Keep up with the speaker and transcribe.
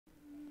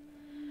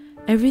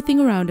Everything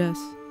around us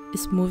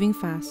is moving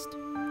fast,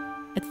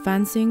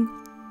 advancing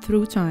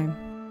through time.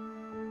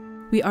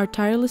 We are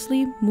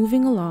tirelessly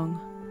moving along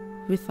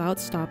without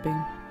stopping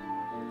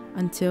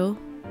until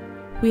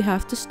we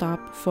have to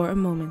stop for a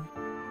moment.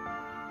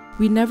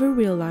 We never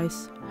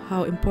realize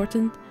how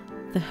important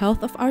the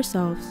health of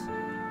ourselves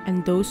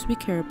and those we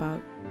care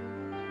about.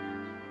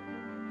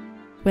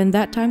 When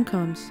that time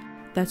comes,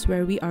 that's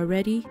where we are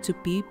ready to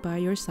be by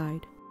your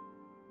side.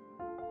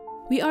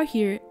 We are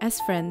here as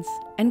friends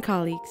and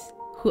colleagues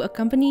who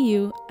accompany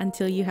you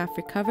until you have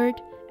recovered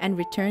and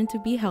returned to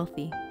be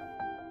healthy.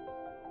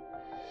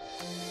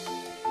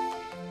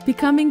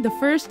 Becoming the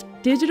first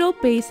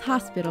digital-based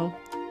hospital.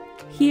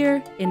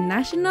 Here in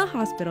National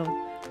Hospital,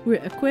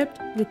 we're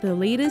equipped with the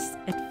latest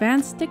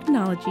advanced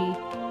technology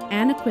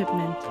and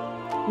equipment,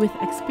 with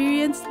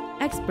experienced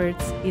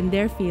experts in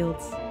their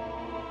fields.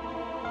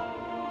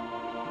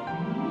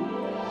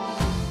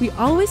 We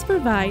always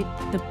provide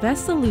the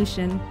best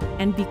solution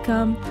and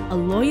become a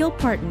loyal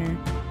partner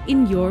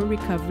in your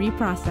recovery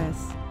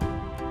process.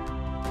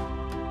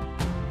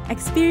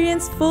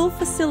 Experience full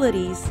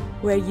facilities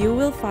where you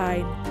will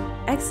find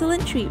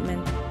excellent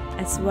treatment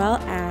as well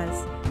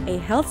as a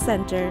health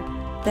center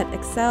that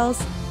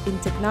excels in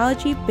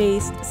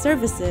technology-based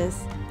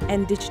services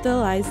and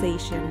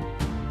digitalization.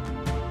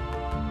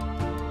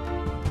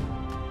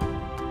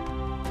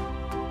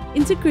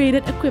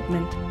 Integrated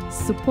equipment,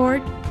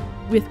 support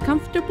with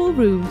comfortable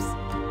rooms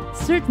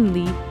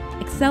certainly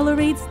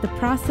accelerates the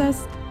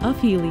process of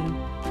healing.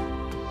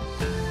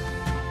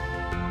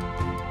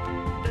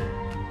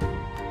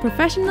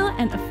 Professional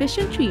and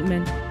efficient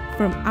treatment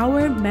from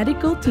our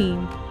medical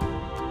team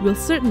will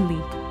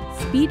certainly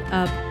speed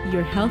up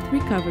your health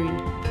recovery.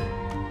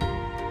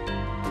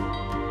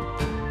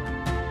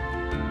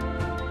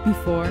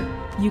 Before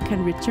you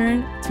can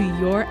return to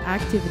your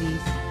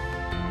activities.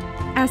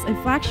 As a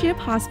flagship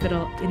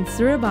hospital in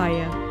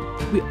Surabaya,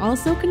 we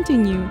also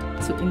continue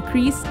to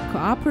increase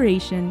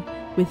cooperation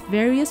with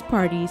various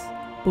parties,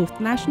 both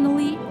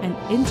nationally and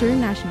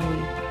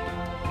internationally.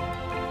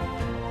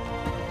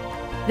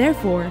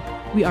 Therefore,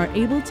 we are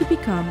able to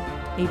become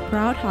a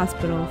proud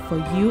hospital for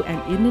you and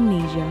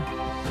Indonesia.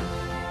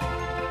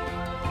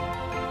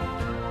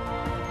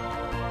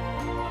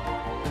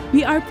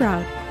 We are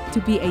proud to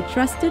be a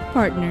trusted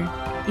partner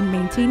in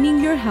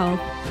maintaining your health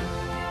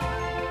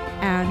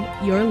and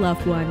your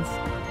loved ones.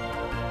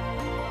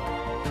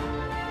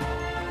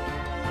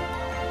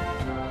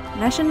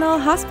 National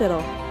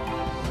Hospital.